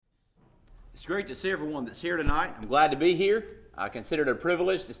It's great to see everyone that's here tonight. I'm glad to be here. I consider it a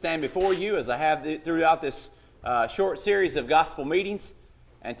privilege to stand before you as I have throughout this short series of gospel meetings.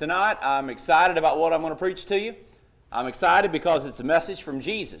 And tonight I'm excited about what I'm going to preach to you. I'm excited because it's a message from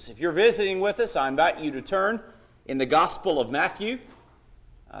Jesus. If you're visiting with us, I invite you to turn in the Gospel of Matthew.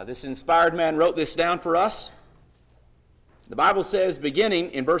 This inspired man wrote this down for us. The Bible says,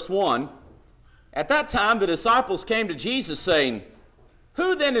 beginning in verse 1, "At that time the disciples came to Jesus saying,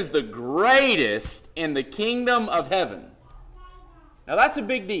 'Who then is the greatest in the kingdom of heaven?'" Now that's a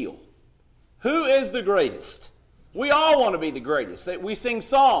big deal. Who is the greatest? We all want to be the greatest. We sing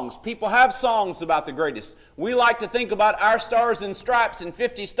songs. People have songs about the greatest. We like to think about our stars and stripes and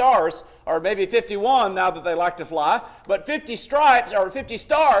 50 stars, or maybe 51 now that they like to fly. But 50 stripes or 50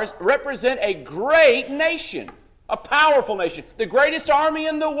 stars represent a great nation, a powerful nation, the greatest army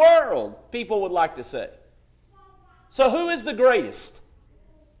in the world, people would like to say. So who is the greatest?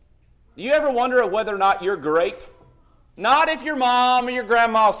 Do you ever wonder whether or not you're great? Not if your mom or your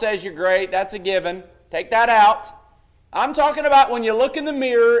grandma says you're great. That's a given. Take that out. I'm talking about when you look in the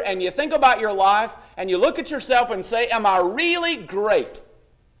mirror and you think about your life and you look at yourself and say, am I really great?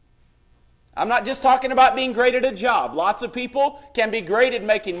 I'm not just talking about being great at a job. Lots of people can be great at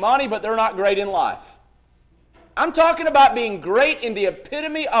making money, but they're not great in life. I'm talking about being great in the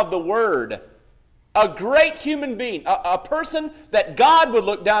epitome of the word. A great human being, a person that God would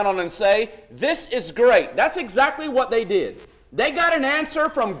look down on and say, this is great. That's exactly what they did. They got an answer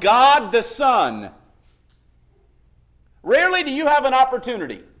from God the Son. Rarely do you have an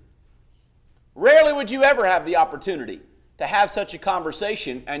opportunity. Rarely would you ever have the opportunity to have such a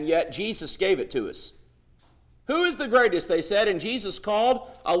conversation, and yet Jesus gave it to us. Who is the greatest, they said, and Jesus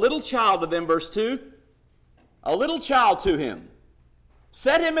called a little child to them, verse 2, a little child to him,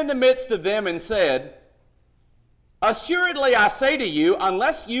 set him in the midst of them and said, "Assuredly I say to you,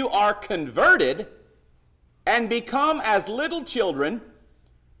 unless you are converted and become as little children,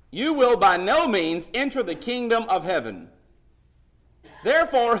 you will by no means enter the kingdom of heaven.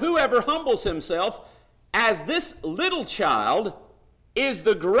 Therefore, whoever humbles himself as this little child is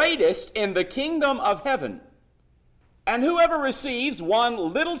the greatest in the kingdom of heaven. And whoever receives one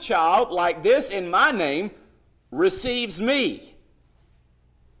little child like this in my name receives me."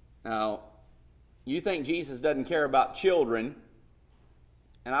 Now, you think Jesus doesn't care about children,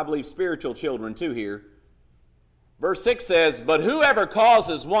 and I believe spiritual children too here. Verse 6 says, "But whoever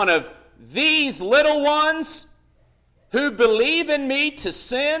causes one of these little ones who believe in me to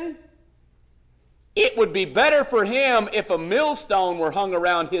sin, it would be better for him if a millstone were hung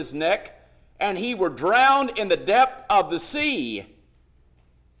around his neck and he were drowned in the depth of the sea.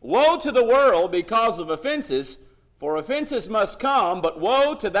 Woe to the world because of offenses, for offenses must come, but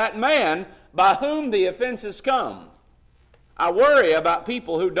woe to that man by whom the offenses come." I worry about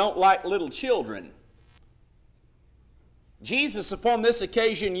people who don't like little children. Jesus, upon this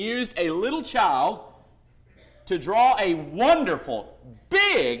occasion, used a little child to draw a wonderful,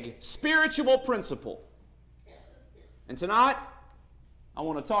 big spiritual principle. And tonight, I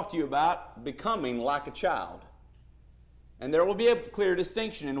want to talk to you about becoming like a child. And there will be a clear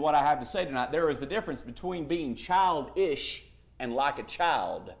distinction in what I have to say tonight. There is a difference between being childish and like a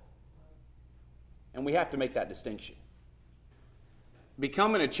child. And we have to make that distinction.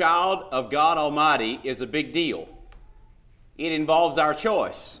 Becoming a child of God Almighty is a big deal. It involves our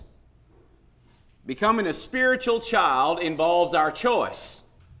choice. Becoming a spiritual child involves our choice.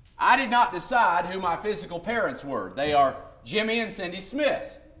 I did not decide who my physical parents were. They are Jimmy and Cindy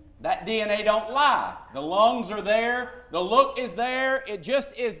Smith. That DNA don't lie. The lungs are there. The look is there. It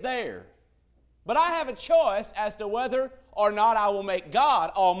just is there. But I have a choice as to whether or not I will make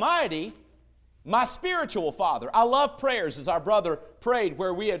God Almighty my spiritual father. I love prayers, as our brother prayed,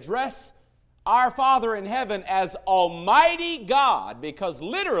 where we address our Father in heaven as Almighty God, because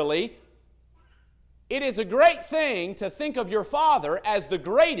literally it is a great thing to think of your Father as the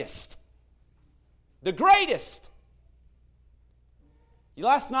greatest. The greatest.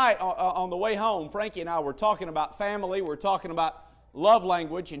 Last night on the way home, Frankie and I were talking about family, we're talking about love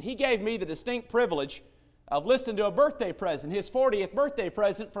language, and he gave me the distinct privilege of listening to a birthday present, his 40th birthday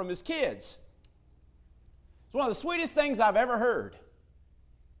present from his kids. It's one of the sweetest things I've ever heard.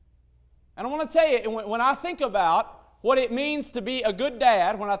 And I want to tell you, when I think about what it means to be a good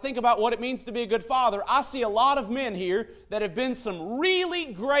dad, when I think about what it means to be a good father, I see a lot of men here that have been some really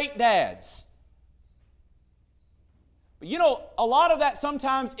great dads. But you know, a lot of that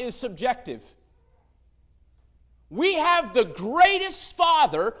sometimes is subjective. We have the greatest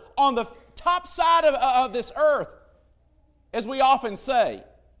father on the top side of this earth, as we often say.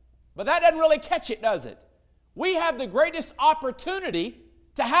 But that doesn't really catch it, does it? We have the greatest opportunity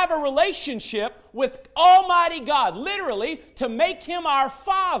to have a relationship with Almighty God, literally to make Him our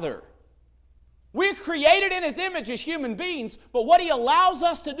Father. We're created in His image as human beings, but what He allows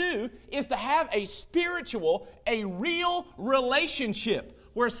us to do is to have a spiritual, a real relationship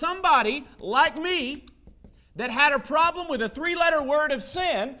where somebody like me that had a problem with a 3-letter word of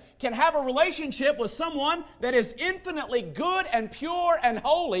sin can have a relationship with someone that is infinitely good and pure and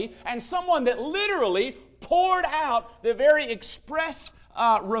holy, and someone that literally poured out the very express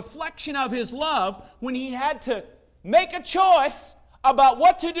reflection of His love when He had to make a choice about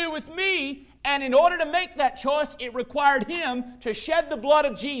what to do with me, and in order to make that choice, it required Him to shed the blood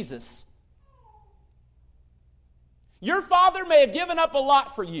of Jesus. Your father may have given up a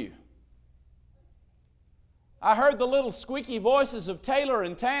lot for you. I heard the little squeaky voices of Taylor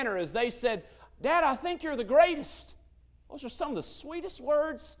and Tanner as they said, "Dad, I think you're the greatest." Those are some of the sweetest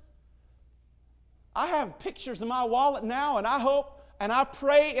words. I have pictures in my wallet now, and I hope and I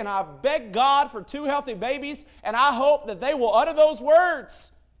pray and I beg God for 2 healthy babies, and I hope that they will utter those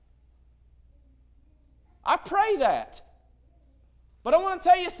words. I pray that. But I want to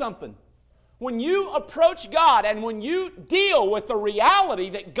tell you something. When you approach God and when you deal with the reality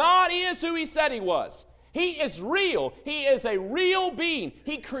that God is who He said He was, He is real. He is a real being.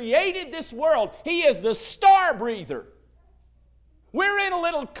 He created this world. He is the star breather. We're in a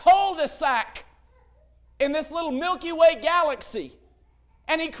little cul-de-sac in this little Milky Way galaxy.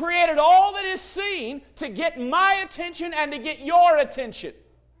 And He created all that is seen to get my attention and to get your attention.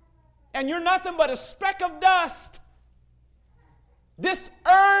 And you're nothing but a speck of dust. This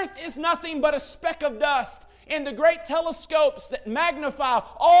earth is nothing but a speck of dust in the great telescopes that magnify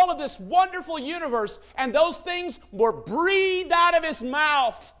all of this wonderful universe, and those things were breathed out of His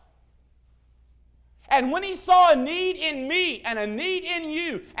mouth. And when He saw a need in me and a need in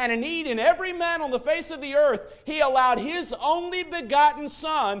you and a need in every man on the face of the earth, He allowed His only begotten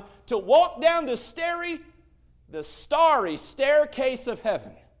Son to walk down the starry staircase of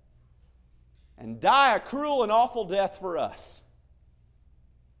heaven and die a cruel and awful death for us.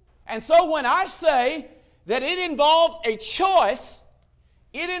 And so when I say that it involves a choice,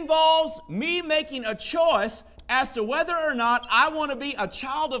 it involves me making a choice as to whether or not I want to be a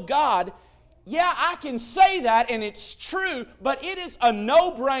child of God. Yeah, I can say that and it's true, but it is a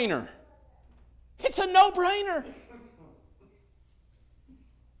no-brainer. It's a no-brainer.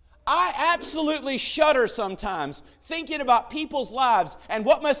 I absolutely shudder sometimes thinking about people's lives and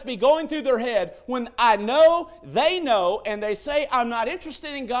what must be going through their head when I know, and they say, "I'm not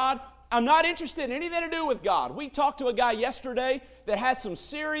interested in God. I'm not interested in anything to do with God." We talked to a guy yesterday that had some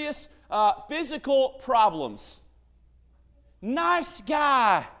serious physical problems. Nice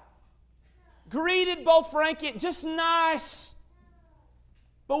guy. Greeted both Frankie, just nice.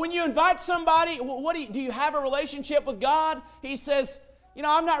 But when you invite somebody, do you have a relationship with God? He says,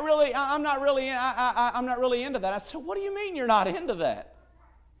 I'm not really into that. I said, "What do you mean you're not into that?"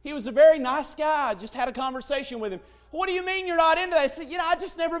 He was a very nice guy. I just had a conversation with him. "What do you mean you're not into that?" I said, "I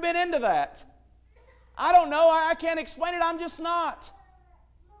just never been into that. I don't know. I can't explain it. I'm just not."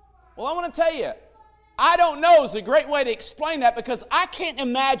 Well, I want to tell you, "I don't know" is a great way to explain that, because I can't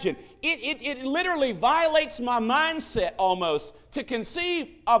imagine. It literally violates my mindset almost to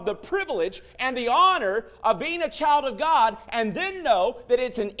conceive of the privilege and the honor of being a child of God and then know that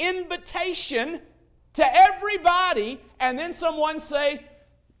it's an invitation to everybody, and then someone say,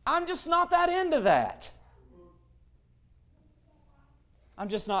 "I'm just not that into that. I'm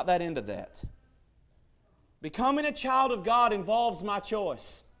just not that into that." Becoming a child of God involves my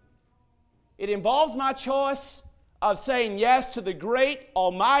choice. It involves my choice of saying yes to the great,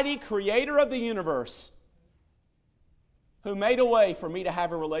 almighty Creator of the universe who made a way for me to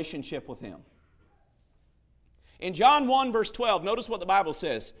have a relationship with Him. In John 1, verse 12, notice what the Bible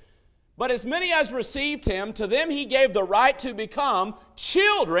says. "But as many as received Him, to them He gave the right to become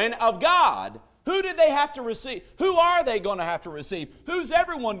children of God." Who did they have to receive? Who are they going to have to receive? Who's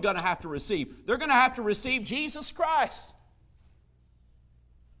everyone going to have to receive? They're going to have to receive Jesus Christ.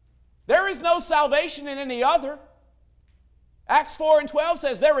 There is no salvation in any other. Acts 4 and 12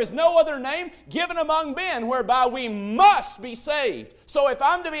 says, "There is no other name given among men whereby we must be saved." So if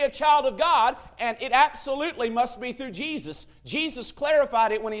I'm to be a child of God, and it absolutely must be through Jesus, Jesus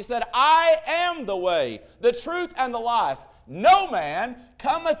clarified it when He said, "I am the way, the truth, and the life. No man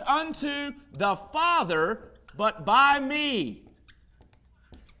cometh unto the Father but by me."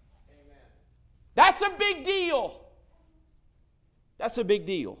 Amen. That's a big deal. That's a big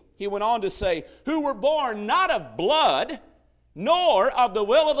deal. He went on to say, "Who were born not of blood, nor of the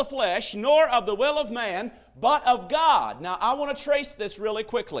will of the flesh, nor of the will of man, but of God." Now, I want to trace this really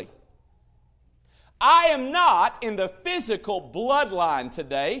quickly. I am not in the physical bloodline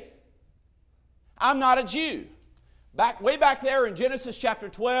today. I'm not a Jew. Way back there in Genesis chapter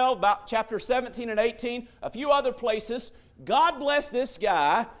 12, about chapter 17 and 18, a few other places, God blessed this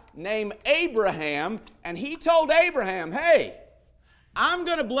guy named Abraham, and He told Abraham, hey, I'm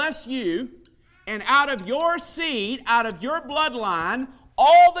going to bless you, and out of your seed, out of your bloodline,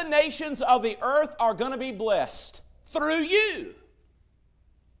 all the nations of the earth are going to be blessed through you.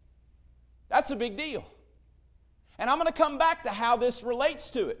 That's a big deal. And I'm going to come back to how this relates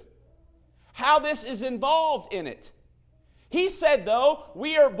to it, how this is involved in it. He said, though,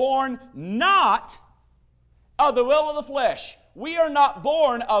 we are born not of the will of the flesh. We are not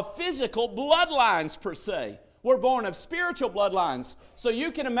born of physical bloodlines per se. We're born of spiritual bloodlines. So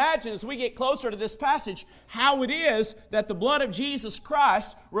you can imagine as we get closer to this passage how it is that the blood of Jesus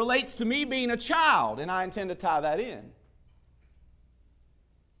Christ relates to me being a child, and I intend to tie that in.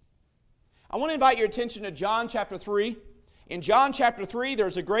 I want to invite your attention to John chapter 3. In John chapter 3,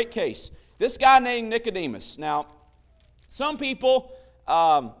 there's a great case. This guy named Nicodemus. Now, some people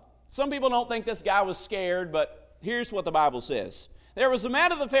don't think this guy was scared, but here's what the Bible says. There was a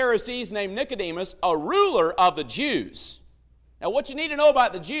man of the Pharisees named Nicodemus, a ruler of the Jews. Now, what you need to know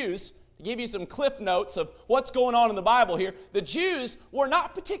about the Jews, to give you some cliff notes of what's going on in the Bible here, the Jews were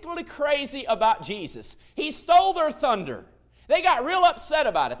not particularly crazy about Jesus. He stole their thunder. They got real upset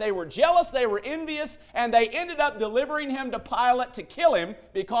about it. They were jealous, they were envious, and they ended up delivering him to Pilate to kill him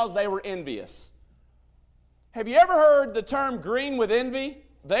because they were envious. Have you ever heard the term green with envy?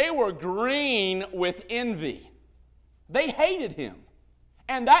 They were green with envy. They hated him.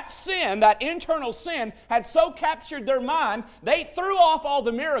 And that sin, that internal sin, had so captured their mind, they threw off all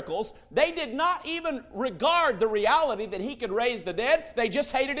the miracles. They did not even regard the reality that he could raise the dead. They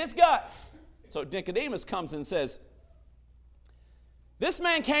just hated his guts. So Nicodemus comes and says, this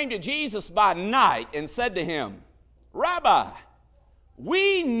man came to Jesus by night and said to him, Rabbi,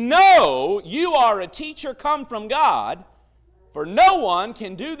 we know you are a teacher come from God, for no one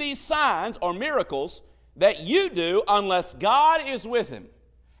can do these signs or miracles that you do unless God is with him.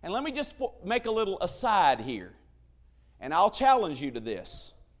 And let me just make a little aside here, and I'll challenge you to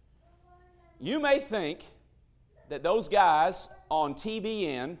this. You may think that those guys on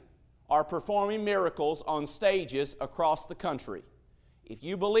TBN are performing miracles on stages across the country. If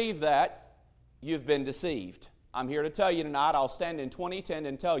you believe that, you've been deceived. I'm here to tell you tonight, I'll stand in 2010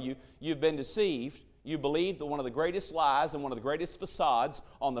 and tell you, you've been deceived. You believe that one of the greatest lies and one of the greatest facades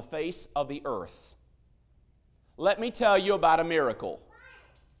on the face of the earth. Let me tell you about a miracle.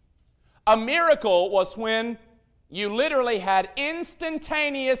 A miracle was when you literally had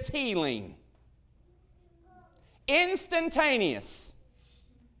instantaneous healing. Instantaneous.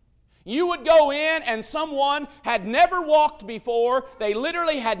 You would go in and someone had never walked before. They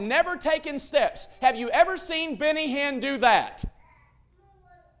literally had never taken steps. Have you ever seen Benny Hinn do that?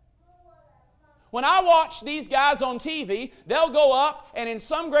 When I watch these guys on TV, they'll go up and in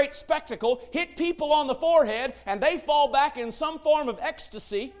some great spectacle hit people on the forehead and they fall back in some form of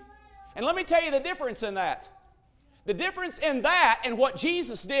ecstasy. And let me tell you the difference in that. The difference in that and what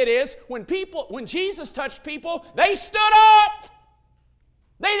Jesus did is when Jesus touched people, they stood up.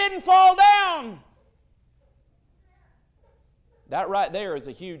 They didn't fall down. That right there is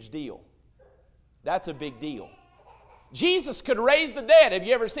a huge deal. That's a big deal. Jesus could raise the dead. Have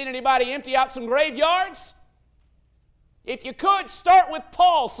you ever seen anybody empty out some graveyards? If you could, start with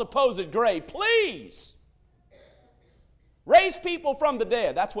Paul's supposed grave, please. Raise people from the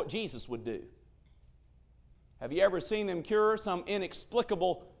dead. That's what Jesus would do. Have you ever seen them cure some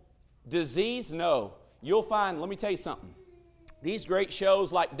inexplicable disease? No. You'll find, let me tell you something. These great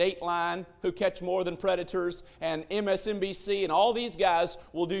shows like Dateline, Who Catch More Than Predators, and MSNBC, and all these guys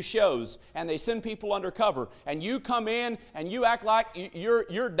will do shows, and they send people undercover. And you come in, and you act like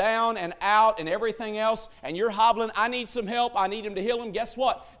you're down and out and everything else, and you're hobbling, I need some help, I need him to heal him. Guess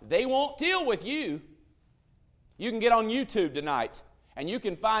what? They won't deal with you. You can get on YouTube tonight, and you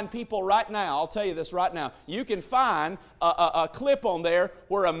can find people right now, I'll tell you this right now, you can find a clip on there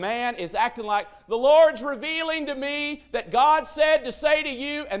where a man is acting like, the Lord's revealing to me that God said to say to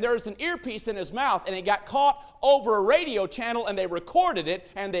you, and there's an earpiece in his mouth, and it got caught over a radio channel, and they recorded it,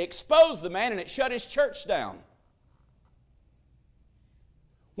 and they exposed the man, and it shut his church down.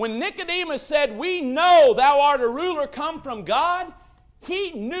 When Nicodemus said, we know thou art a ruler come from God,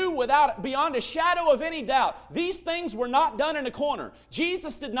 he knew beyond a shadow of any doubt, these things were not done in a corner.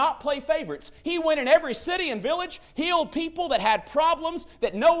 Jesus did not play favorites. He went in every city and village, healed people that had problems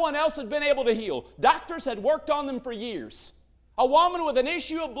that no one else had been able to heal. Doctors had worked on them for years. A woman with an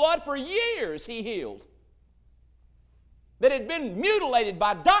issue of blood for years he healed. that had been mutilated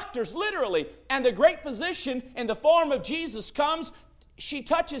by doctors, literally. And the great physician in the form of Jesus comes. She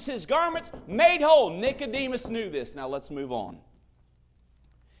touches his garments, made whole. Nicodemus knew this. Now let's move on.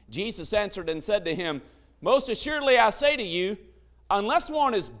 Jesus answered and said to him, most assuredly I say to you, unless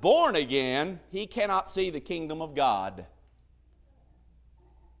one is born again, he cannot see the kingdom of God.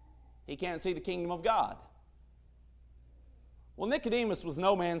 He can't see the kingdom of God. Well, Nicodemus was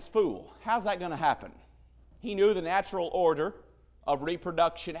no man's fool. How's that going to happen? He knew the natural order of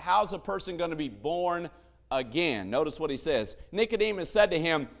reproduction. How's a person going to be born again? Notice what he says. Nicodemus said to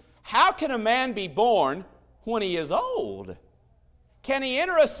him, how can a man be born when he is old? Can he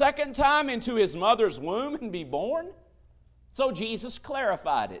enter a second time into his mother's womb and be born? So Jesus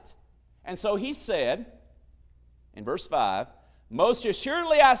clarified it. And so he said, in verse 5, most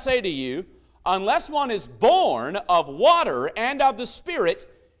assuredly I say to you, unless one is born of water and of the Spirit,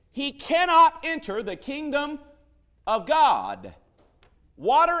 he cannot enter the kingdom of God.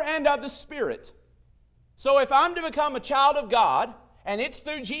 Water and of the Spirit. So if I'm to become a child of God, and it's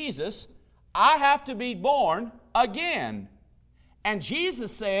through Jesus, I have to be born again. And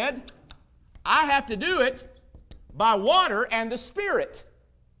Jesus said, I have to do it by water and the Spirit.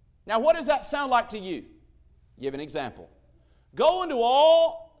 Now what does that sound like to you? Give an example. Go into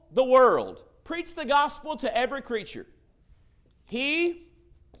all the world. Preach the gospel to every creature. He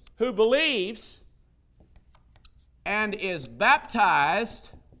who believes and is baptized.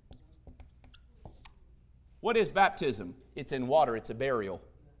 What is baptism? It's in water. It's a burial.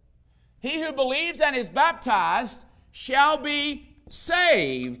 He who believes and is baptized shall be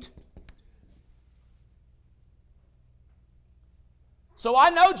saved. So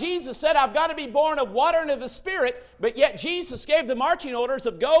I know Jesus said I've got to be born of water and of the Spirit, but yet Jesus gave the marching orders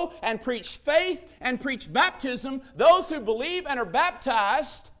of go and preach faith and preach baptism. Those who believe and are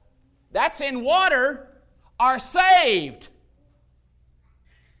baptized, that's in water, are saved.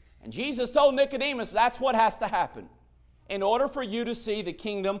 And Jesus told Nicodemus that's what has to happen in order for you to see the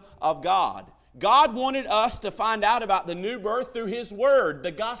kingdom of God. God wanted us to find out about the new birth through His Word,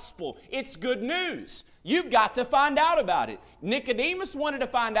 the gospel. It's good news. You've got to find out about it. Nicodemus wanted to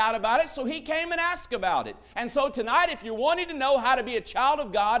find out about it, so he came and asked about it. And so tonight, if you're wanting to know how to be a child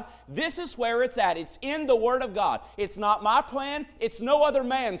of God, this is where it's at. It's in the Word of God. It's not my plan. It's no other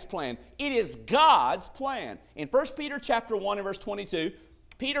man's plan. It is God's plan. In 1 Peter chapter 1 and verse 22,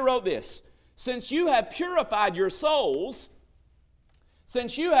 Peter wrote this, since you have purified your souls,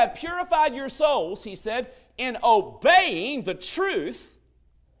 he said, in obeying the truth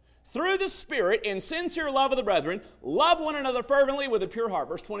through the Spirit in sincere love of the brethren, love one another fervently with a pure heart.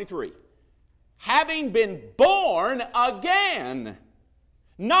 Verse 23. Having been born again,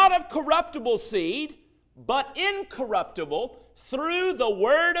 not of corruptible seed, but incorruptible, through the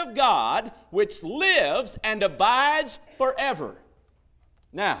Word of God, which lives and abides forever.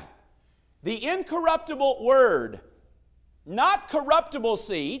 Now, the incorruptible Word, not corruptible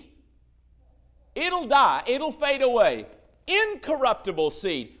seed, it'll die, it'll fade away. Incorruptible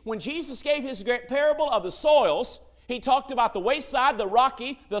seed. When Jesus gave His great parable of the soils, He talked about the wayside, the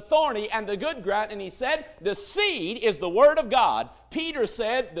rocky, the thorny, and the good ground, and He said the seed is the Word of God. Peter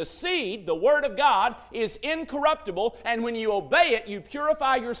said the seed, the Word of God, is incorruptible, and when you obey it, you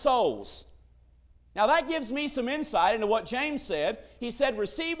purify your souls. Now that gives me some insight into what James said. He said,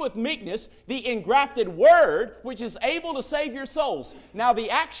 receive with meekness the engrafted Word, which is able to save your souls. Now the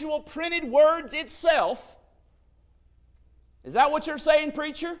actual printed words itself, is that what you're saying,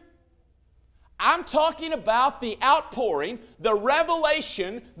 preacher? I'm talking about the outpouring, the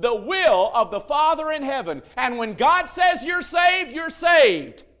revelation, the will of the Father in heaven. And when God says you're saved, you're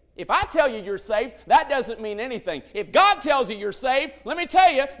saved. If I tell you you're saved, that doesn't mean anything. If God tells you you're saved, let me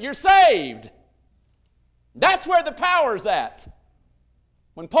tell you, you're saved. That's where the power's at.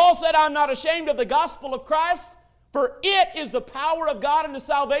 When Paul said, I'm not ashamed of the gospel of Christ, for it is the power of God unto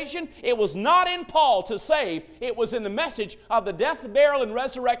salvation, it was not in Paul to save, it was in the message of the death, burial, and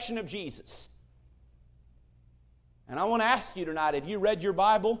resurrection of Jesus. And I want to ask you tonight, have you read your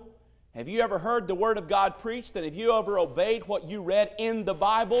Bible? Have you ever heard the Word of God preached? And have you ever obeyed what you read in the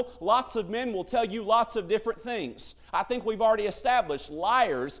Bible? Lots of men will tell you lots of different things. I think we've already established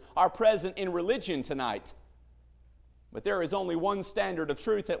liars are present in religion tonight. But there is only one standard of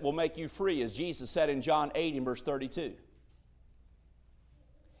truth that will make you free, as Jesus said in John 8 and verse 32.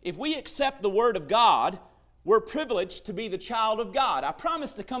 If we accept the Word of God, we're privileged to be the child of God. I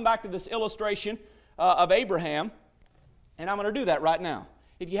promised to come back to this illustration of Abraham, and I'm going to do that right now.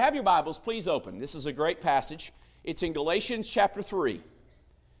 If you have your Bibles, please open. This is a great passage. It's in Galatians chapter 3.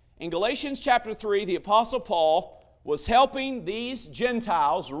 In Galatians chapter 3, the Apostle Paul was helping these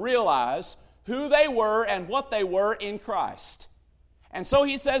Gentiles realize who they were and what they were in Christ. And so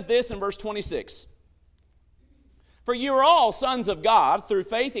he says this in verse 26. For you are all sons of God through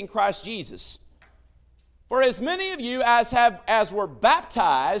faith in Christ Jesus. For as many of you as were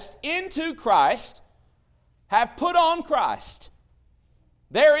baptized into Christ have put on Christ.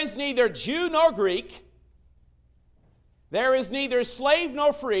 There is neither Jew nor Greek. There is neither slave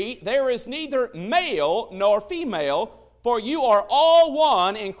nor free. There is neither male nor female. For you are all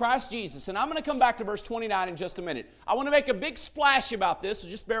one in Christ Jesus. And I'm going to come back to verse 29 in just a minute. I want to make a big splash about this, so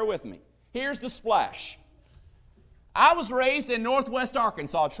just bear with me. Here's the splash. I was raised in northwest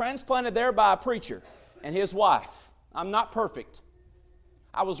Arkansas, transplanted there by a preacher and his wife. I'm not perfect.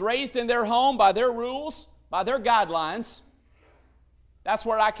 I was raised in their home by their rules, by their guidelines. That's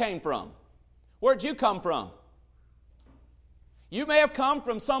where I came from. Where'd you come from? You may have come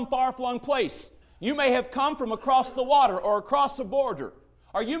from some far-flung place. You may have come from across the water or across the border.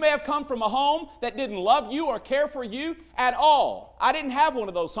 Or you may have come from a home that didn't love you or care for you at all. I didn't have one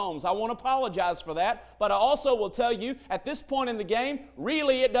of those homes. I won't apologize for that. But I also will tell you, at this point in the game,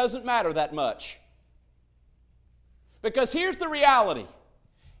 really it doesn't matter that much. Because here's the reality.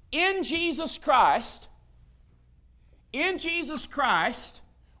 In Jesus Christ,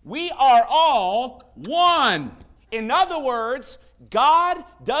 we are all one. In other words, God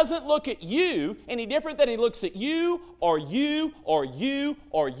doesn't look at you any different than He looks at you or you or you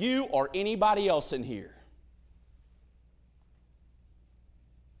or you or anybody else in here.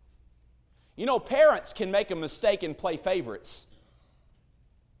 You know, parents can make a mistake and play favorites.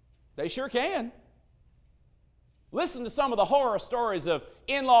 They sure can. Listen to some of the horror stories of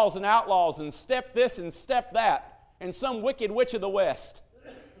in-laws and outlaws and step this and step that and some wicked witch of the West.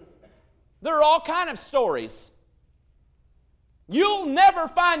 There are all kinds of stories. You'll never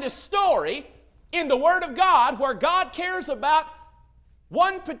find a story in the Word of God where God cares about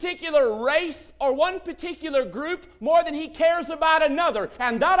one particular race or one particular group more than He cares about another.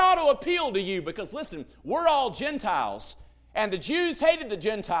 And that ought to appeal to you because, listen, we're all Gentiles. And the Jews hated the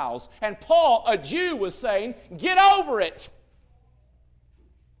Gentiles. And Paul, a Jew, was saying, get over it.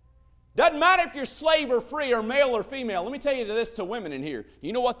 Doesn't matter if you're slave or free or male or female. Let me tell you this to women in here.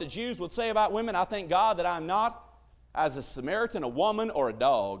 You know what the Jews would say about women? I thank God that I'm not as a Samaritan, a woman, or a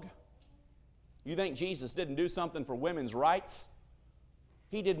dog. You think Jesus didn't do something for women's rights?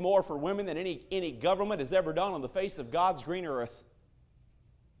 He did more for women than any government has ever done on the face of God's green earth.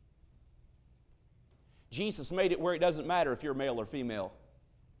 Jesus made it where it doesn't matter if you're male or female.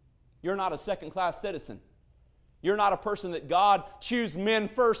 You're not a second-class citizen. You're not a person that God chooses men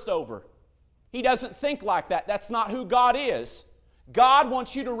first over. He doesn't think like that. That's not who God is. God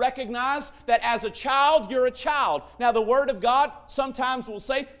wants you to recognize that as a child, you're a child. Now, the Word of God sometimes will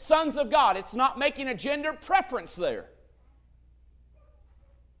say, sons of God. It's not making a gender preference there.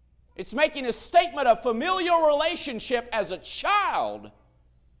 It's making a statement of familial relationship as a child.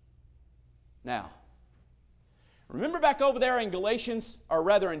 Now, remember back over there in Galatians, or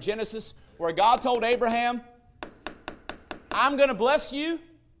rather in Genesis, where God told Abraham, I'm going to bless you?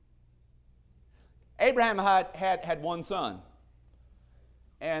 Abraham had one son.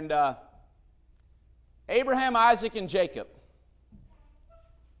 And Abraham, Isaac, and Jacob.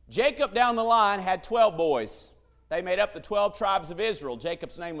 Jacob down the line had 12 boys. They made up the 12 tribes of Israel.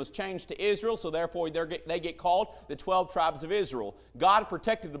 Jacob's name was changed to Israel, so therefore they get called the 12 tribes of Israel. God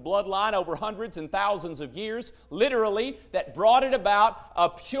protected the bloodline over hundreds and thousands of years, literally, that brought it about a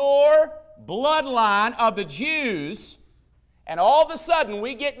pure bloodline of the Jews. And all of a sudden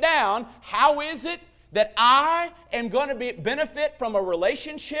we get down, how is it that I am going to benefit from a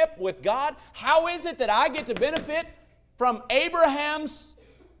relationship with God? How is it that I get to benefit from Abraham's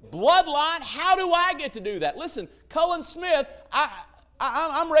bloodline? How do I get to do that? Listen, Cullen Smith,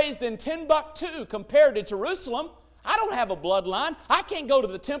 I'm raised in Timbuktu compared to Jerusalem. I don't have a bloodline. I can't go to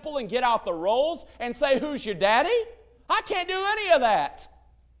the temple and get out the rolls and say, who's your daddy? I can't do any of that.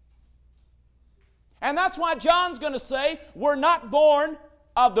 And that's why John's going to say, we're not born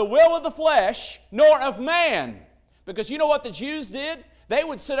of the will of the flesh, nor of man. Because you know what the Jews did? They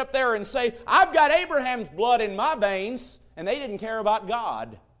would sit up there and say, I've got Abraham's blood in my veins, and they didn't care about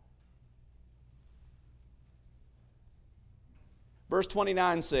God. Verse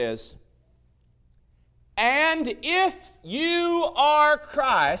 29 says, and if you are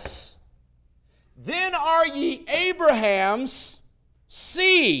Christ's, then are ye Abraham's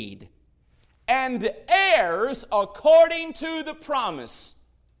seed, and heirs according to the promise.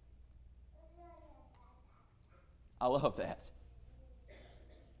 I love that.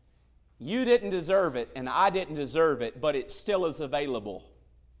 You didn't deserve it, and I didn't deserve it, but it still is available.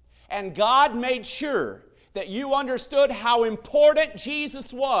 And God made sure that you understood how important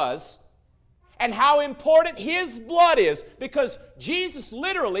Jesus was and how important His blood is, because Jesus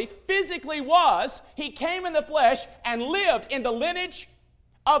literally, physically was. He came in the flesh and lived in the lineage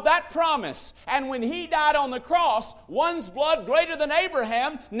of that promise. And when He died on the cross, one's blood greater than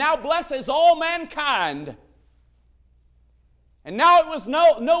Abraham now blesses all mankind. And now it was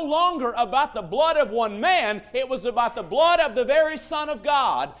no longer about the blood of one man, it was about the blood of the very Son of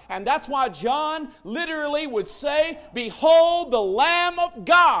God. And that's why John literally would say, "Behold the Lamb of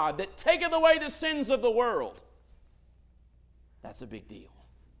God that taketh away the sins of the world." That's a big deal.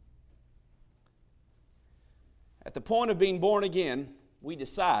 At the point of being born again, we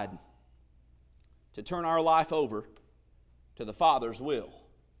decide to turn our life over to the Father's will.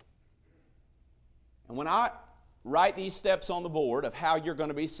 And when I write these steps on the board of how you're going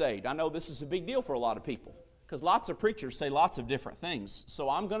to be saved, I know this is a big deal for a lot of people, because lots of preachers say lots of different things. So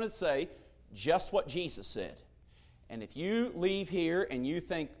I'm going to say just what Jesus said. And if you leave here and you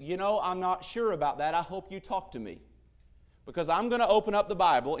think, I'm not sure about that, I hope you talk to me. Because I'm going to open up the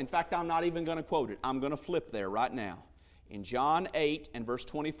Bible. In fact, I'm not even going to quote it. I'm going to flip there right now. In John 8 and verse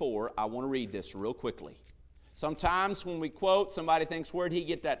 24, I want to read this real quickly. Sometimes when we quote, somebody thinks, where did he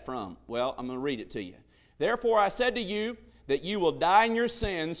get that from? Well, I'm going to read it to you. "Therefore I said to you that you will die in your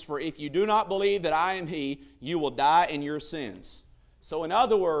sins, for if you do not believe that I am He, you will die in your sins." So in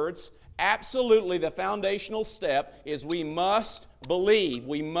other words, absolutely the foundational step is we must believe.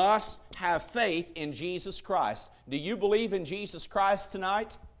 We must have faith in Jesus Christ. Do you believe in Jesus Christ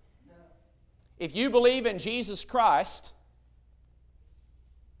tonight? No. If you believe in Jesus Christ,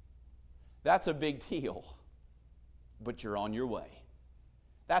 that's a big deal. But you're on your way.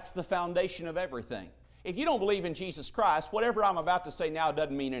 That's the foundation of everything. If you don't believe in Jesus Christ, whatever I'm about to say now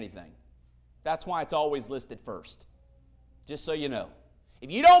doesn't mean anything. That's why it's always listed first. Just so you know.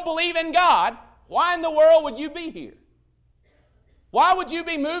 If you don't believe in God, why in the world would you be here? Why would you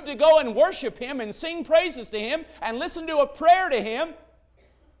be moved to go and worship Him and sing praises to Him and listen to a prayer to Him?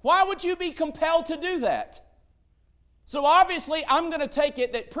 Why would you be compelled to do that? So obviously, I'm going to take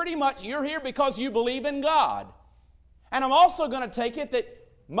it that pretty much you're here because you believe in God. And I'm also going to take it that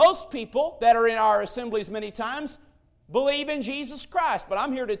most people that are in our assemblies many times believe in Jesus Christ. But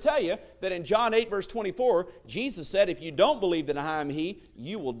I'm here to tell you that in John 8 verse 24, Jesus said, if you don't believe that I am He,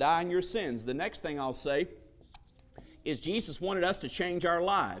 you will die in your sins. The next thing I'll say is Jesus wanted us to change our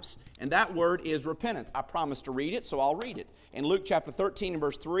lives. And that word is repentance. I promised to read it, so I'll read it. In Luke chapter 13 and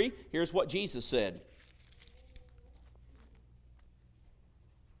verse 3, here's what Jesus said.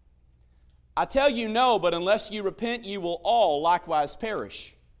 "I tell you no, but unless you repent, you will all likewise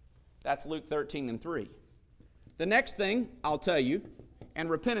perish." That's Luke 13 and 3. The next thing I'll tell you,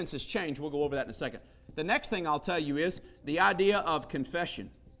 and repentance has changed, we'll go over that in a second. The next thing I'll tell you is the idea of confession.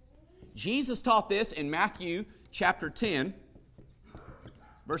 Jesus taught this in Matthew chapter 10,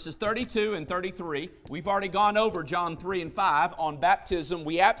 verses 32 and 33. We've already gone over John 3 and 5 on baptism.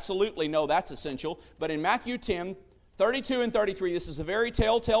 We absolutely know that's essential. But in Matthew 10, 32 and 33, this is a very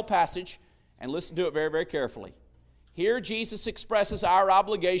telltale passage, and listen to it very, very carefully. Here Jesus expresses our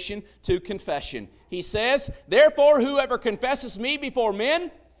obligation to confession. He says, "Therefore whoever confesses me before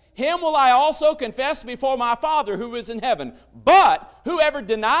men, him will I also confess before my Father who is in heaven. But whoever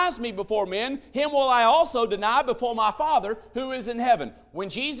denies me before men, him will I also deny before my Father who is in heaven." When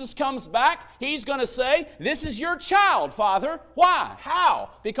Jesus comes back, He's going to say, "This is your child, Father." Why?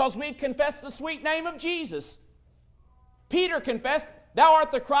 How? Because we've confessed the sweet name of Jesus. Peter confessed, "Thou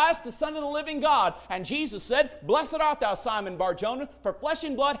art the Christ, the Son of the living God." And Jesus said, "Blessed art thou, Simon Bar-Jonah, for flesh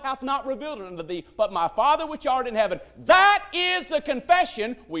and blood hath not revealed it unto thee, but my Father which art in heaven." That is the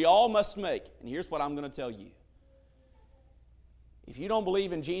confession we all must make. And here's what I'm going to tell you. If you don't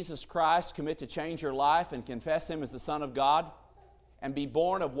believe in Jesus Christ, commit to change your life and confess Him as the Son of God and be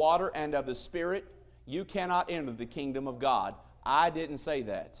born of water and of the Spirit, you cannot enter the kingdom of God. I didn't say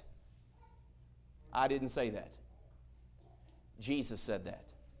that. I didn't say that. Jesus said that.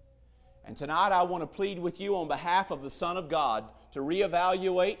 And tonight I want to plead with you on behalf of the Son of God to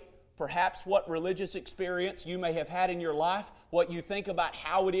reevaluate perhaps what religious experience you may have had in your life, what you think about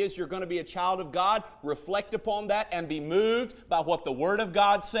how it is you're going to be a child of God. Reflect upon that and be moved by what the Word of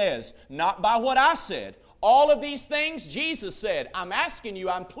God says, not by what I said. All of these things Jesus said. I'm asking you,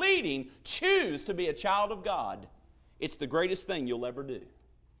 I'm pleading, choose to be a child of God. It's the greatest thing you'll ever do.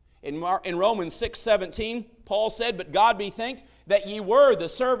 In Romans 6:17, Paul said, "But God be thanked that ye were the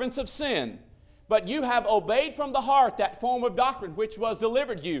servants of sin, but you have obeyed from the heart that form of doctrine which was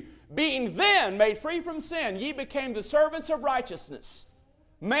delivered you. Being then made free from sin, ye became the servants of righteousness."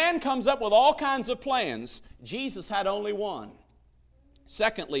 Man comes up with all kinds of plans. Jesus had only one.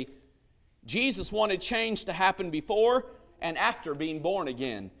 Secondly, Jesus wanted change to happen before and after being born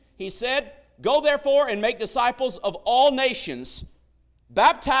again. He said, "Go therefore and make disciples of all nations,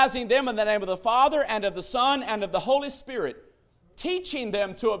 baptizing them in the name of the Father and of the Son and of the Holy Spirit, teaching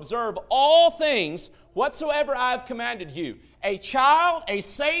them to observe all things whatsoever I have commanded you." A child, a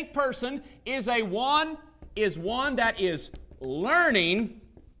saved person, is one that is learning.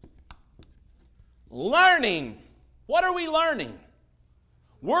 Learning. What are we learning?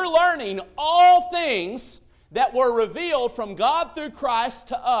 We're learning all things that were revealed from God through Christ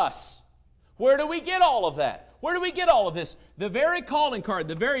to us. Where do we get all of that? Where do we get all of this? The very calling card,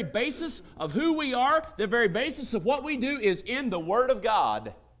 the very basis of who we are, the very basis of what we do is in the Word of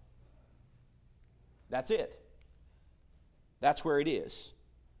God. That's it. That's where it is.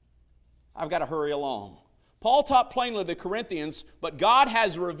 I've got to hurry along. Paul taught plainly the Corinthians, but God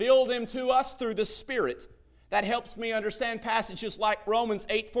has revealed them to us through the Spirit. That helps me understand passages like Romans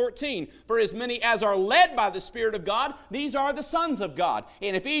 8:14. "For as many as are led by the Spirit of God, these are the sons of God."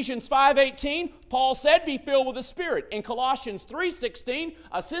 In Ephesians 5:18, Paul said, "Be filled with the Spirit." In Colossians 3:16,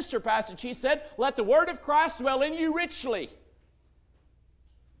 a sister passage, he said, "Let the word of Christ dwell in you richly."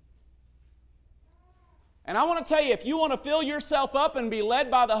 And I want to tell you, if you want to fill yourself up and be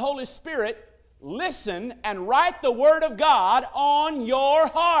led by the Holy Spirit, listen and write the Word of God on your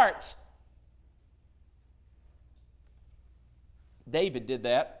heart. David did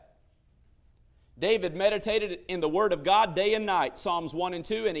that. David meditated in the Word of God day and night, Psalms 1 and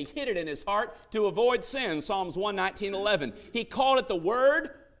 2, and he hid it in his heart to avoid sin, Psalms 119:11. He called it the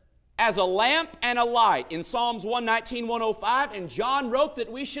Word as a lamp and a light in Psalms 119:105, and John wrote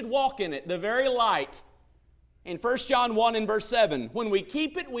that we should walk in it, the very light. In 1 John 1 and verse 7, "When we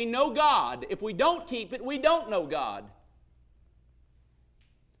keep it, we know God. If we don't keep it, we don't know God."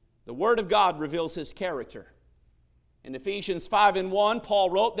 The Word of God reveals His character. In Ephesians 5 and 1,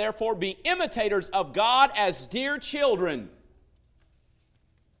 Paul wrote, "Therefore be imitators of God as dear children."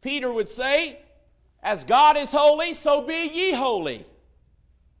 Peter would say, "As God is holy, so be ye holy."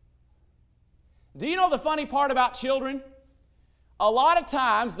 Do you know the funny part about children? A lot of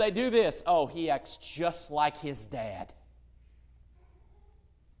times they do this. "Oh, he acts just like his dad."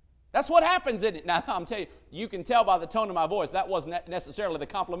 That's what happens, isn't it? Now, I'm telling you, you can tell by the tone of my voice, that wasn't necessarily the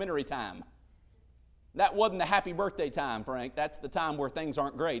complimentary time. That wasn't the happy birthday time, Frank. That's the time where things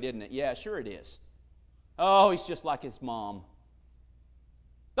aren't great, isn't it? Yeah, sure it is. "Oh, he's just like his mom."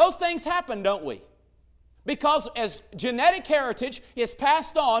 Those things happen, don't we? Because as genetic heritage is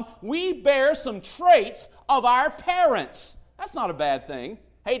passed on, we bear some traits of our parents. That's not a bad thing.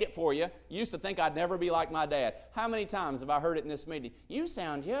 Hate it for you. Used to think I'd never be like my dad. How many times have I heard it in this meeting? "You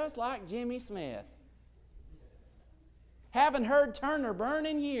sound just like Jimmy Smith." Haven't heard Turner Burn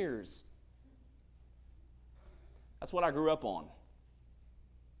in years. That's what I grew up on.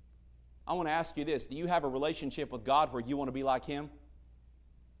 I want to ask you this. Do you have a relationship with God where you want to be like Him?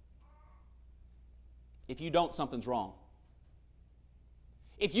 If you don't, something's wrong.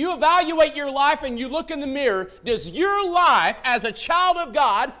 If you evaluate your life and you look in the mirror, does your life as a child of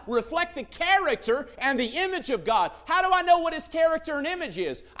God reflect the character and the image of God? How do I know what His character and image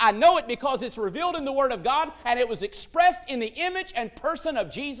is? I know it because it's revealed in the Word of God and it was expressed in the image and person of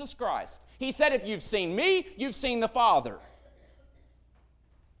Jesus Christ. He said, "If you've seen me, you've seen the Father."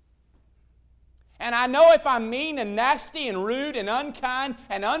 And I know if I'm mean and nasty and rude and unkind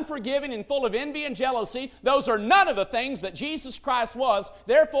and unforgiving and full of envy and jealousy, those are none of the things that Jesus Christ was.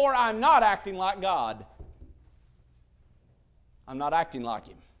 Therefore, I'm not acting like God. I'm not acting like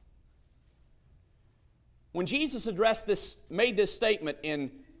Him. When Jesus made this statement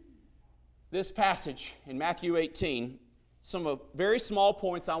in this passage in Matthew 18, some very small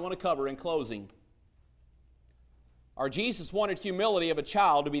points I want to cover in closing. Jesus wanted humility of a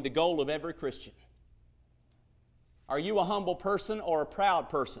child to be the goal of every Christian. Are you a humble person or a proud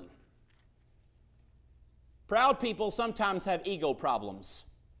person? Proud people sometimes have ego problems.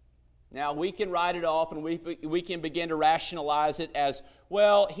 Now, we can write it off and we can begin to rationalize it as,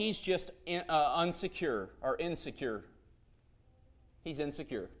 well, he's just insecure. He's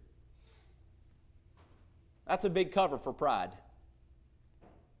insecure. That's a big cover for pride.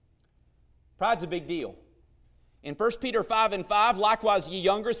 Pride's a big deal. In 1 Peter 5 and 5, "Likewise, ye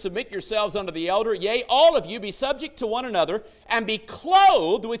younger, submit yourselves unto the elder. Yea, all of you be subject to one another, and be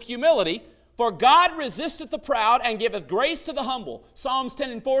clothed with humility. For God resisteth the proud, and giveth grace to the humble." Psalms 10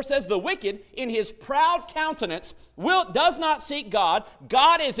 and 4 says, "The wicked in his proud countenance does not seek God.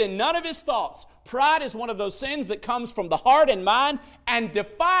 God is in none of his thoughts." Pride is one of those sins that comes from the heart and mind and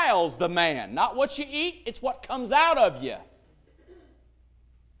defiles the man. Not what you eat, it's what comes out of you.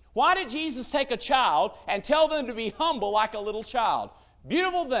 Why did Jesus take a child and tell them to be humble like a little child?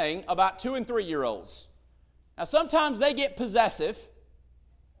 Beautiful thing about 2- and 3-year-olds. Now, sometimes they get possessive,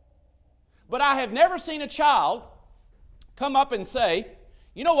 But I have never seen a child come up and say,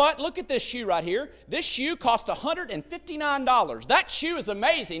 you know what, look at this shoe right here. This shoe cost $159. That shoe is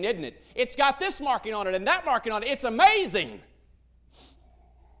amazing, isn't it? It's got this marking on it and that marking on it. It's amazing.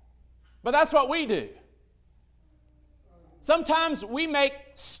 But that's what we do. Sometimes we make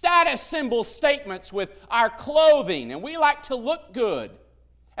status symbol statements with our clothing, and we like to look good.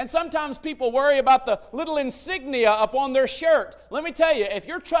 And sometimes people worry about the little insignia upon their shirt. Let me tell you, if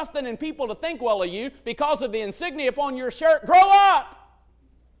you're trusting in people to think well of you because of the insignia upon your shirt, grow up.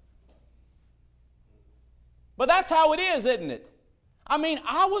 But that's how it is, isn't it? I mean,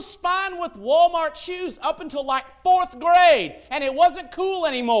 I was fine with Walmart shoes up until like 4th grade, and it wasn't cool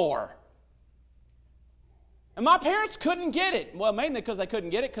anymore. And my parents couldn't get it. Well, mainly because they couldn't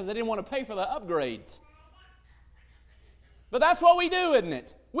get it because they didn't want to pay for the upgrades. But that's what we do, isn't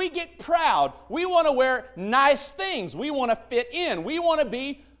it? We get proud. We want to wear nice things. We want to fit in. We want to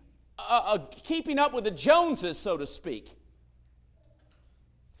be keeping up with the Joneses, so to speak.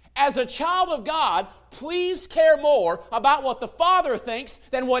 As a child of God, please care more about what the Father thinks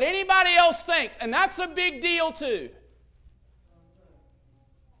than what anybody else thinks. And that's a big deal too.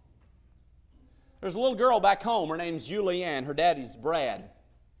 There's a little girl back home. Her name's Julianne. Her daddy's Brad.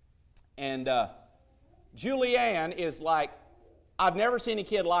 And Julianne is like, I've never seen a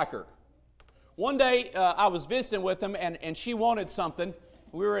kid like her. One day I was visiting with them and she wanted something.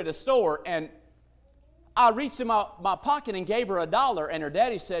 We were at a store and I reached in my pocket and gave her $1 and her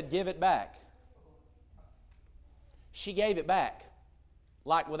daddy said, give it back. She gave it back.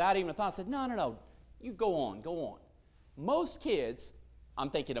 Like without even a thought, I said, no, you go on. Most kids,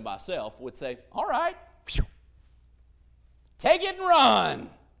 I'm thinking of myself, would say, all right, take it and run.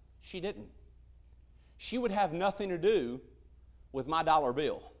 She didn't. She would have nothing to do with my dollar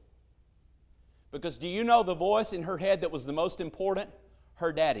bill. Because do you know the voice in her head that was the most important?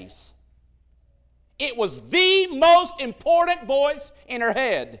 Her daddy's. It was the most important voice in her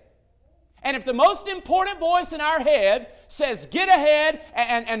head. And if the most important voice in our head says get ahead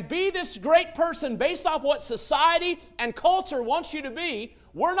and be this great person based off what society and culture wants you to be,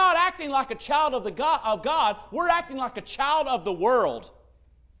 we're not acting like a child of God. We're acting like a child of the world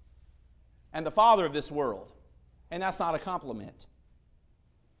and the father of this world. And that's not a compliment.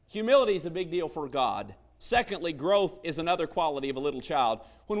 Humility is a big deal for God. Secondly, growth is another quality of a little child.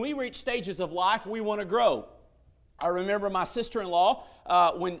 When we reach stages of life, we want to grow. I remember my sister-in-law,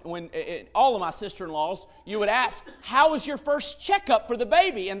 when all of my sister-in-laws, you would ask, how was your first checkup for the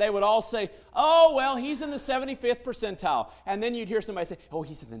baby? And they would all say, oh, well, he's in the 75th percentile. And then you'd hear somebody say, oh,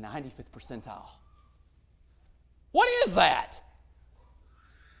 he's in the 95th percentile. What is that?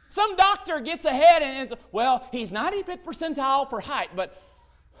 Some doctor gets ahead and well, he's 95th percentile for height, but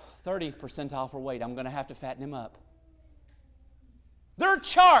 30th percentile for weight. I'm going to have to fatten him up. There are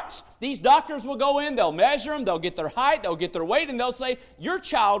charts. These doctors will go in, they'll measure them, they'll get their height, they'll get their weight, and they'll say, your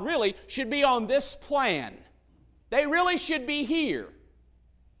child really should be on this plan. They really should be here.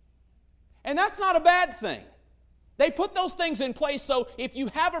 And that's not a bad thing. They put those things in place so if you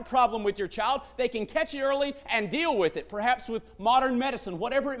have a problem with your child, they can catch it early and deal with it, perhaps with modern medicine,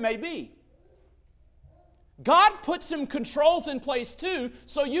 whatever it may be. God put some controls in place too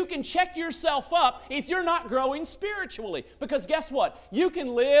so you can check yourself up if you're not growing spiritually. Because guess what? You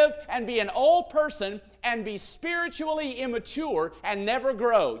can live and be an old person and be spiritually immature and never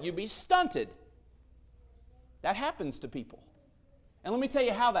grow. You be stunted. That happens to people. And let me tell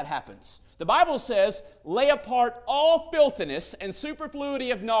you how that happens. The Bible says, lay apart all filthiness and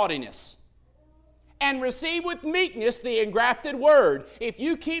superfluity of naughtiness, and receive with meekness the engrafted word. If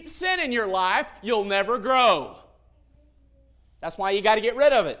you keep sin in your life, you'll never grow. That's why you got to get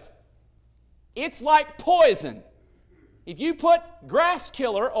rid of it. It's like poison. If you put grass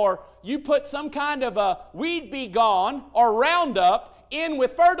killer or you put some kind of a weed be gone or Roundup in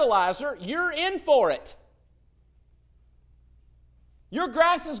with fertilizer, you're in for it. Your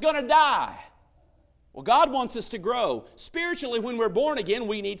grass is going to die. Well, God wants us to grow. Spiritually, when we're born again,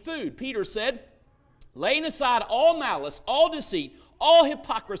 we need food. Peter said, laying aside all malice, all deceit, all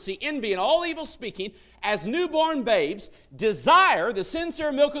hypocrisy, envy, and all evil speaking, as newborn babes, desire the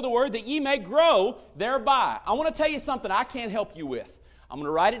sincere milk of the word that ye may grow thereby. I want to tell you something I can't help you with. I'm going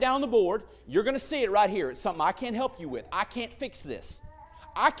to write it down on the board. You're going to see it right here. It's something I can't help you with. I can't fix this.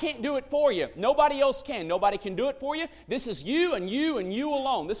 I can't do it for you. Nobody else can. Nobody can do it for you. This is you and you and you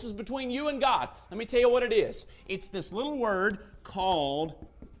alone. This is between you and God. Let me tell you what it is. It's this little word called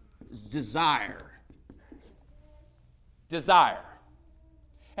desire. Desire.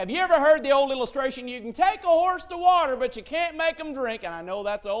 Have you ever heard the old illustration, you can take a horse to water, but you can't make him drink? And I know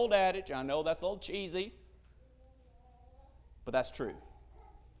that's an old adage. I know that's a little cheesy. But that's true.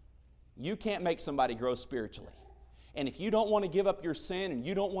 You can't make somebody grow spiritually. And if you don't want to give up your sin and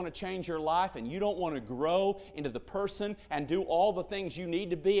you don't want to change your life and you don't want to grow into the person and do all the things you need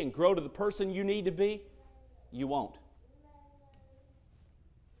to be and grow to the person you need to be, you won't.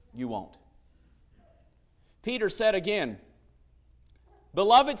 You won't. Peter said again,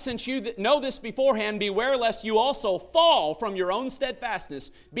 Beloved, since you know this beforehand, beware lest you also fall from your own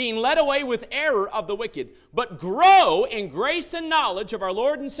steadfastness, being led away with error of the wicked. But grow in grace and knowledge of our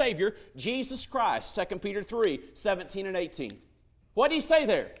Lord and Savior, Jesus Christ. 2 Peter 3, 17 and 18. What did he say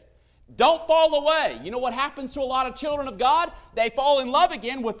there? Don't fall away. You know what happens to a lot of children of God? They fall in love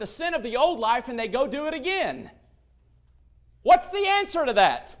again with the sin of the old life and they go do it again. What's the answer to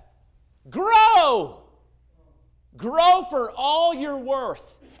that? Grow. Grow for all you're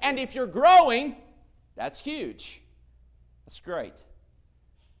worth. And if you're growing, that's huge. That's great.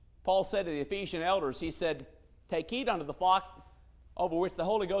 Paul said to the Ephesian elders, he said, take heed unto the flock over which the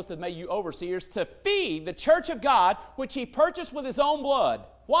Holy Ghost hath made you overseers, to feed the church of God, which he purchased with his own blood.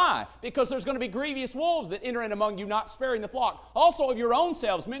 Why? Because there's going to be grievous wolves that enter in among you, not sparing the flock. Also of your own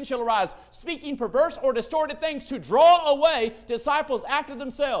selves men shall arise, speaking perverse or distorted things, to draw away disciples after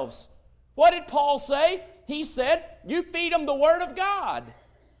themselves. What did Paul say? He said, you feed them the Word of God.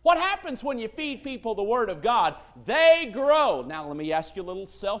 What happens when you feed people the Word of God? They grow. Now let me ask you a little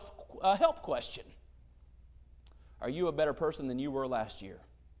self-help question. Are you a better person than you were last year?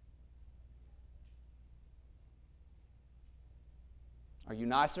 Are you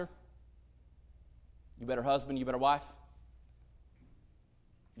nicer? You better husband? You better wife?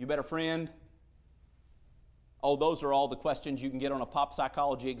 You better friend? Oh, those are all the questions you can get on a pop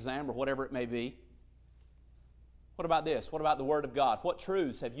psychology exam or whatever it may be. What about this? What about the Word of God? What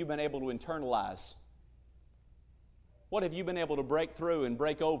truths have you been able to internalize? What have you been able to break through and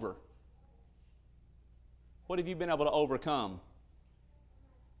break over? What have you been able to overcome?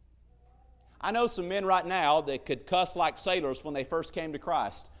 I know some men right now that could cuss like sailors when they first came to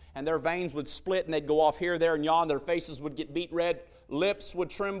Christ, and their veins would split and they'd go off here, there, and yon. Their faces would get beet red, lips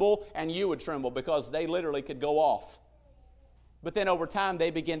would tremble, and you would tremble because they literally could go off. But then over time, they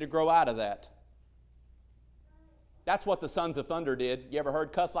begin to grow out of that. That's what the sons of thunder did. You ever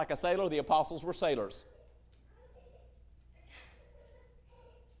heard cuss like a sailor? The apostles were sailors.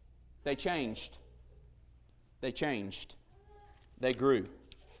 They changed. They changed. They grew.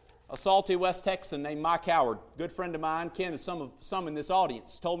 A salty West Texan named Mike Howard, good friend of mine, kin of some in this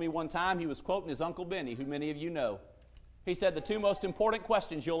audience, told me one time, he was quoting his Uncle Benny, who many of you know. He said the two most important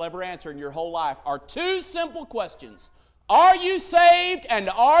questions you'll ever answer in your whole life are two simple questions. Are you saved and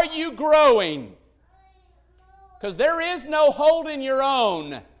are you growing? Because there is no holding your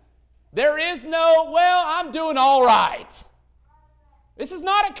own. There is no, well, I'm doing all right. This is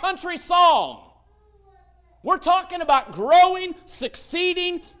not a country song. We're talking about growing,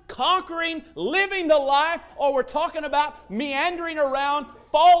 succeeding, conquering, living the life, or we're talking about meandering around,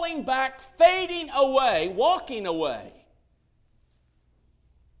 falling back, fading away, walking away.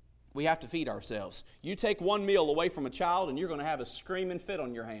 We have to feed ourselves. You take one meal away from a child and you're going to have a screaming fit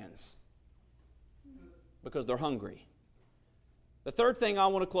on your hands because they're hungry. The third thing I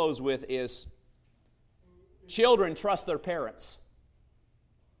want to close with is children trust their parents.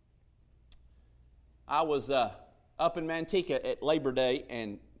 I was up in Manteca at Labor Day,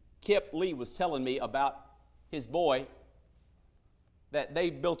 and Kip Lee was telling me about his boy that they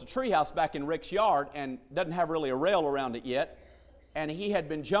built a treehouse back in Rick's yard and doesn't have really a rail around it yet. And he had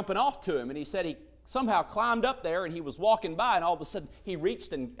been jumping off to him, and he said he somehow climbed up there and he was walking by, and all of a sudden he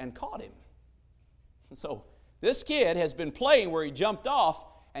reached and caught him. And so this kid has been playing where he jumped off,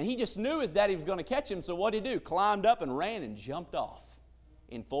 and he just knew his daddy was going to catch him, so what did he do? Climbed up and ran and jumped off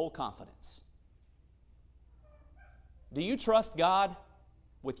in full confidence. Do you trust God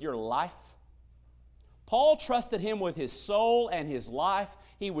with your life? Paul trusted Him with his soul and his life.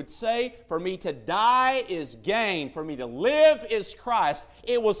 He would say, for me to die is gain, for me to live is Christ.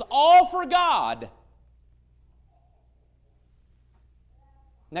 It was all for God.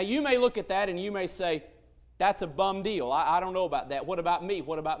 Now you may look at that and you may say, that's a bum deal. I don't know about that. What about me?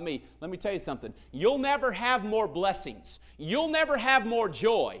 What about me? Let me tell you something. You'll never have more blessings. You'll never have more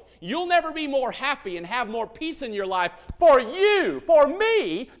joy. You'll never be more happy and have more peace in your life for you, for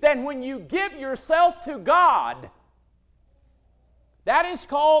me, than when you give yourself to God. That is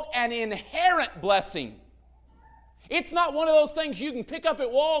called an inherent blessing. It's not one of those things you can pick up at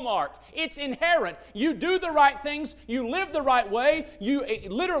Walmart. It's inherent. You do the right things. You live the right way. You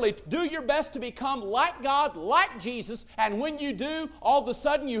literally do your best to become like God, like Jesus. And when you do, all of a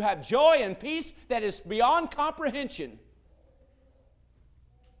sudden you have joy and peace that is beyond comprehension.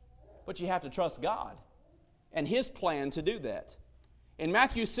 But you have to trust God and His plan to do that. In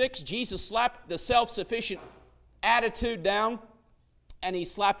Matthew 6, Jesus slapped the self-sufficient attitude down, and He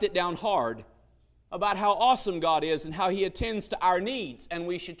slapped it down hard about how awesome God is and how He attends to our needs, and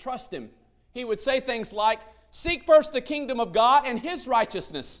we should trust Him. He would say things like, seek first the kingdom of God and His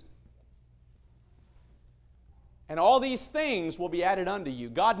righteousness, and all these things will be added unto you.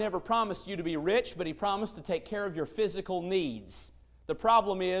 God never promised you to be rich, but He promised to take care of your physical needs. The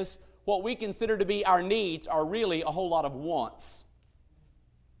problem is, what we consider to be our needs are really a whole lot of wants.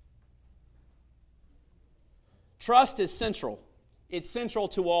 Trust is central. It's central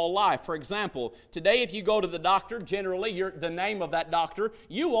to all life. For example, today if you go to the doctor, generally the name of that doctor,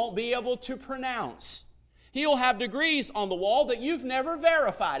 you won't be able to pronounce. He'll have degrees on the wall that you've never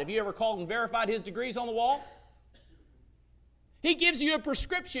verified. Have you ever called and verified his degrees on the wall? He gives you a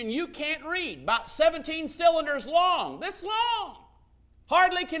prescription you can't read, about 17 cylinders long, this long.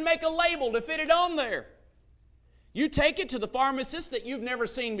 Hardly can make a label to fit it on there. You take it to the pharmacist that you've never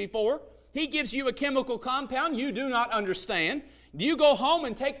seen before. He gives you a chemical compound you do not understand. You go home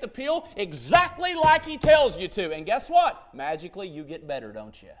and take the pill exactly like he tells you to. And guess what? Magically you get better,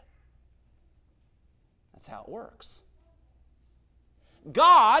 don't you? That's how it works.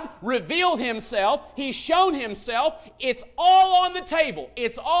 God revealed Himself. He's shown Himself. It's all on the table.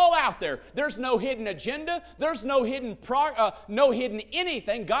 It's all out there. There's no hidden agenda. There's no hidden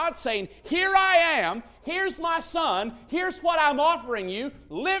anything. God's saying, here I am. Here's my Son. Here's what I'm offering you.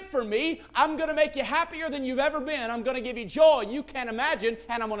 Live for me. I'm going to make you happier than you've ever been. I'm going to give you joy you can't imagine,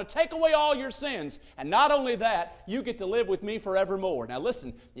 and I'm going to take away all your sins. And not only that, you get to live with me forevermore. Now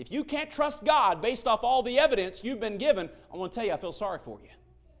listen, if you can't trust God based off all the evidence you've been given, I want to tell you, I feel sorry for you.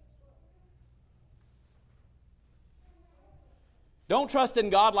 Don't trust in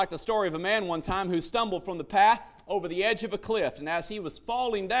God like the story of a man one time who stumbled from the path over the edge of a cliff, and as he was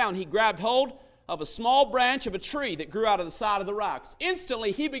falling down, he grabbed hold of a small branch of a tree that grew out of the side of the rocks.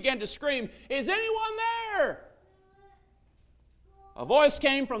 Instantly, he began to scream, "Is anyone there?" A voice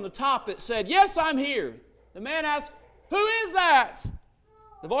came from the top that said, "Yes, I'm here." The man asked, "Who is that?"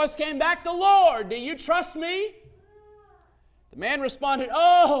 The voice came back, "The Lord. Do you trust me?" The man responded,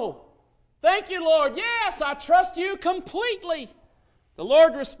 "Oh, thank you, Lord. Yes, I trust you completely." The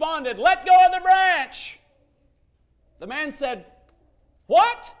Lord responded, "Let go of the branch." The man said,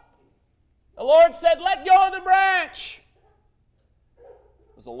 "What?" The Lord said, "Let go of the branch."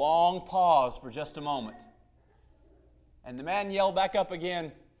 There was a long pause for just a moment. And the man yelled back up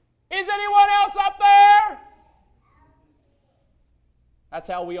again, "Is anyone else up there?" That's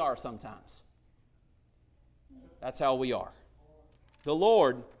how we are sometimes. That's how we are. The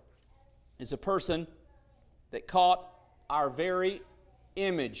Lord is a person that caught our very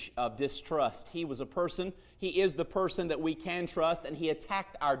image of distrust. He was a person, He is the person that we can trust, and He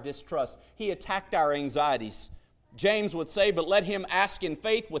attacked our distrust. He attacked our anxieties. James would say, "But let him ask in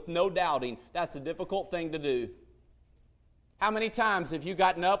faith with no doubting." That's a difficult thing to do. How many times have you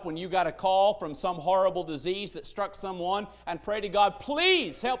gotten up when you got a call from some horrible disease that struck someone and pray to God,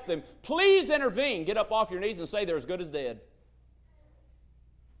 "Please help them, please intervene"? Get up off your knees and say, "They're as good as dead."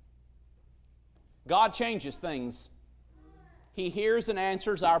 God changes things. He hears and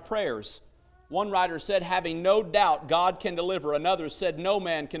answers our prayers. One writer said, "Having no doubt God can deliver." Another said, "No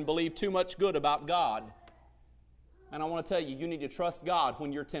man can believe too much good about God." And I want to tell you, you need to trust God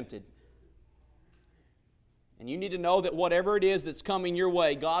when you're tempted. And you need to know that whatever it is that's coming your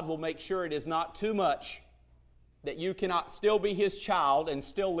way, God will make sure it is not too much, that you cannot still be His child and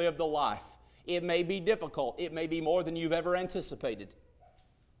still live the life. It may be difficult. It may be more than you've ever anticipated.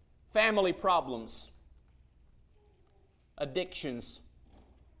 Family problems, addictions,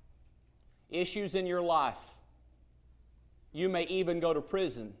 issues in your life. You may even go to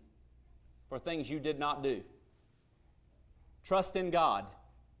prison for things you did not do. Trust in God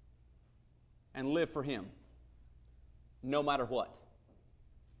and live for Him, no matter what.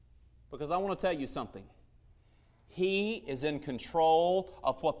 Because I want to tell you something. He is in control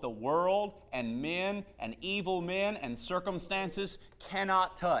of what the world and men and evil men and circumstances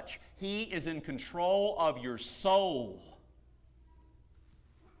cannot touch. He is in control of your soul.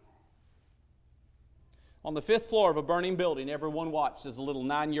 On the 5th floor of a burning building, everyone watched as a little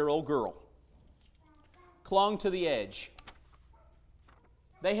 9-year-old girl clung to the edge.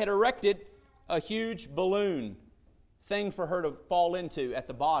 They had erected a huge balloon thing for her to fall into at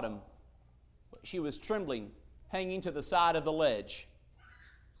the bottom. But she was trembling, hanging to the side of the ledge.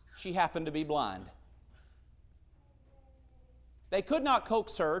 She happened to be blind. They could not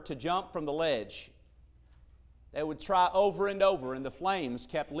coax her to jump from the ledge. They would try over and over, and the flames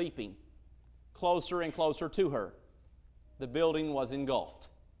kept leaping closer and closer to her. The building was engulfed.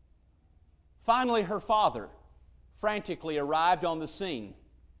 Finally, her father frantically arrived on the scene.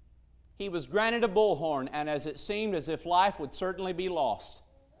 He was granted a bullhorn, and as it seemed as if life would certainly be lost,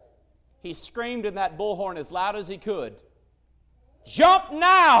 he screamed in that bullhorn as loud as he could, "Jump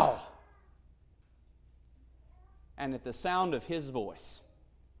now!" And at the sound of his voice,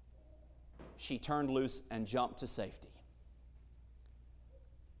 she turned loose and jumped to safety.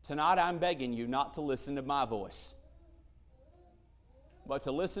 Tonight I'm begging you not to listen to my voice, but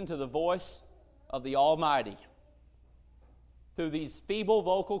to listen to the voice of the Almighty through these feeble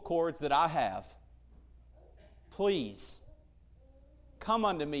vocal cords that I have. Please, come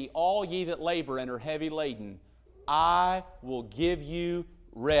unto me, all ye that labor and are heavy laden. I will give you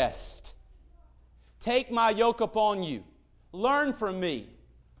rest. Take my yoke upon you. Learn from me,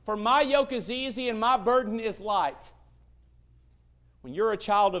 for my yoke is easy and my burden is light. When you're a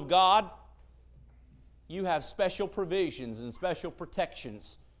child of God, you have special provisions and special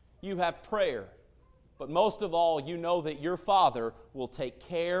protections. You have prayer. But most of all, you know that your Father will take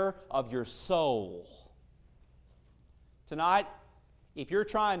care of your soul. Tonight, if you're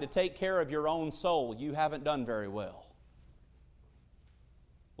trying to take care of your own soul, you haven't done very well.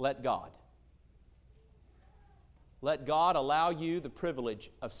 Let God. Let God allow you the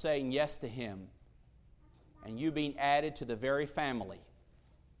privilege of saying yes to Him, and you being added to the very family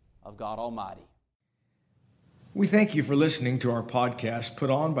of God Almighty. We thank you for listening to our podcast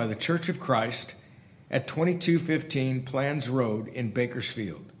put on by the Church of Christ at 2215 Plans Road in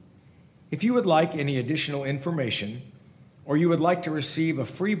Bakersfield. If you would like any additional information, or you would like to receive a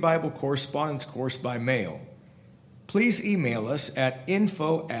free Bible correspondence course by mail, please email us at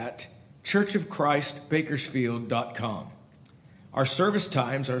info@churchofchristbakersfield.com. Our service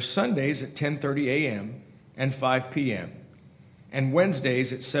times are Sundays at 10:30 a.m. and 5 p.m., and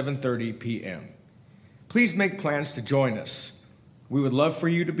Wednesdays at 7:30 p.m. Please make plans to join us. We would love for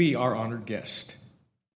you to be our honored guest.